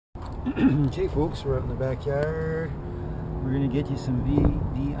Okay folks, we're out in the backyard. We're going to get you some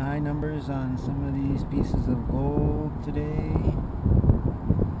VDI numbers on some of these pieces of gold today.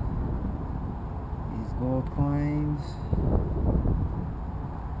 These gold coins.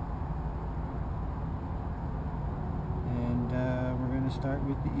 And we're going to start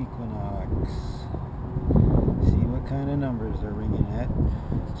with the Equinox. See what kind of numbers they're ringing at.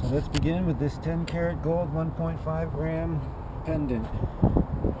 So let's begin with this 10 karat gold 1.5 gram pendant.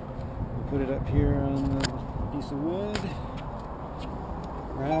 Put it up here on the piece of wood.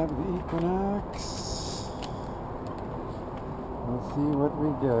 Grab the Equinox. Let's see what we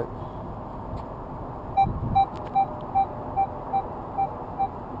get.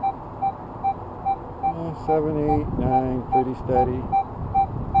 Oh, 7, 8, 9, pretty steady.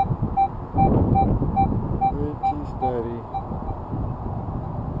 Pretty steady.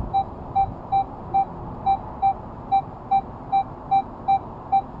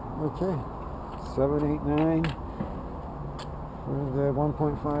 Okay, 7, 8, 9 for the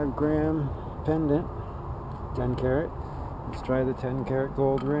 1.5 gram pendant, 10 karat. Let's try the 10 karat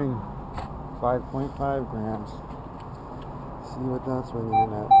gold ring, 5.5 grams. See what that's ringing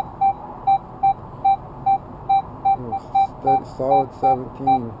in at. Oh, solid 17,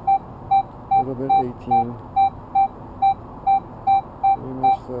 a little bit 18, pretty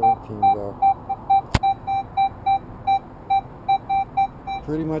much 17 though.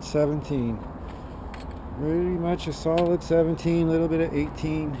 Pretty much 17. Pretty much a solid 17, a little bit of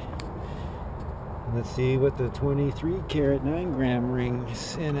 18. Let's see what the 23 karat 9 gram ring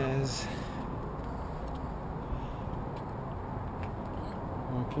is in as.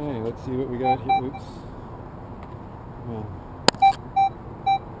 Okay, let's see what we got here. Oops. Oh.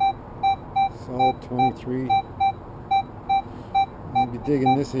 Solid 23. You'd be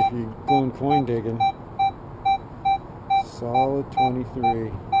digging this if you're going coin digging. Solid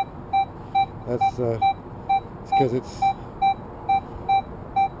 23. That's because it's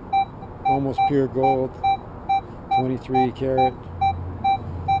almost pure gold. 23 karat.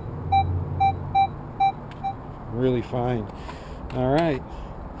 Really fine. All right.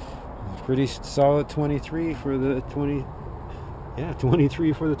 Pretty solid 23 for the 20. Yeah,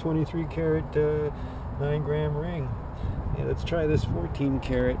 23 for the 23 karat 9 gram ring. Yeah, let's try this 14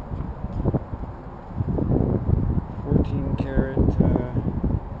 karat. 14 karat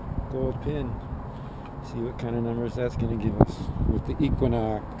gold pin. See what kind of numbers that's going to give us with the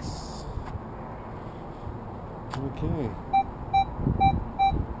Equinox. Okay.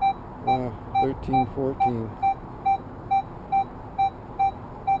 13, 14.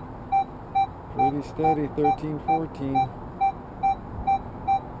 Pretty steady, 13, 14.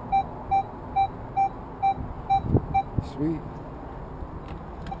 Sweet.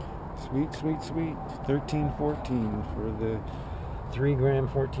 Sweet, sweet, sweet. 13, 14 for the 3 gram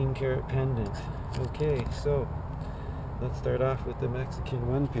 14 karat pendant. Okay, so let's start off with the Mexican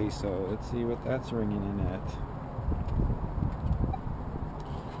 1 peso. Let's see what that's ringing in at.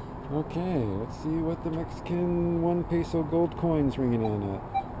 Okay, let's see what the Mexican 1 peso gold coin's ringing in at.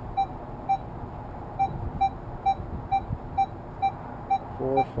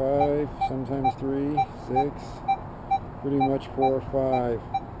 4, 5, sometimes 3, 6, pretty much 4, 5.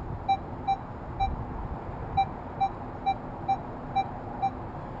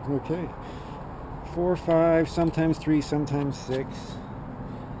 Okay, 4, 5, sometimes 3, sometimes 6.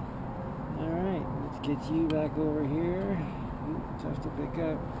 Alright, let's get you back over here. Ooh, tough to pick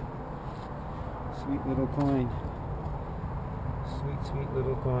up. Sweet little coin. Sweet, sweet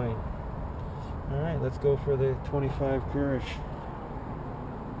little coin. Alright, let's go for the 25 karat.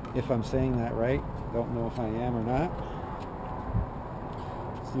 If I'm saying that right. Don't know if I am or not.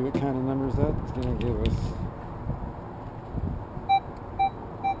 See what kind of numbers that's going to give us.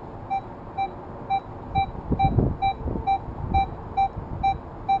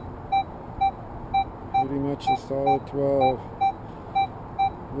 Pretty much a solid 12.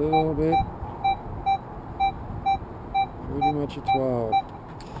 Little bit. Pretty much a 12.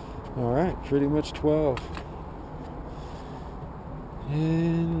 Alright, pretty much 12.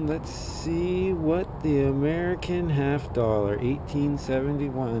 And let's see what the American half dollar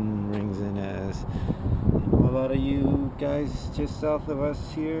 1871 rings in as. I know a lot of you guys just south of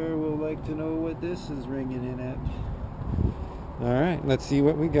us here will like to know what this is ringing in at. Alright, let's see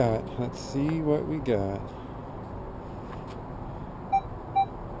what we got. Let's see what we got.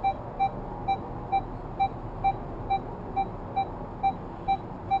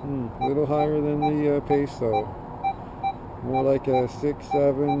 A little higher than the peso. More like a 6,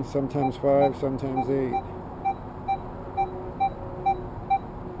 7, sometimes 5, sometimes 8.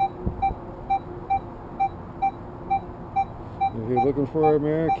 If you you're looking for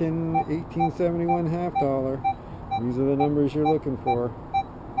American 1871 half dollar, these are the numbers you're looking for.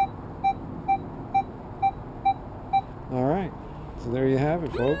 Alright, so there you have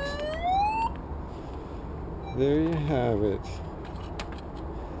it, folks. There you have it.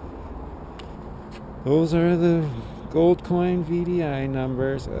 Those are the gold coin VDI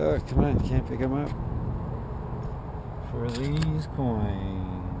numbers. Oh, come on, can't pick them up. For these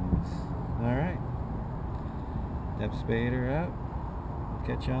coins. Alright. Deb Spader out.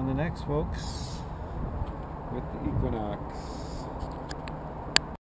 Catch you on the next, folks, with the Equinox.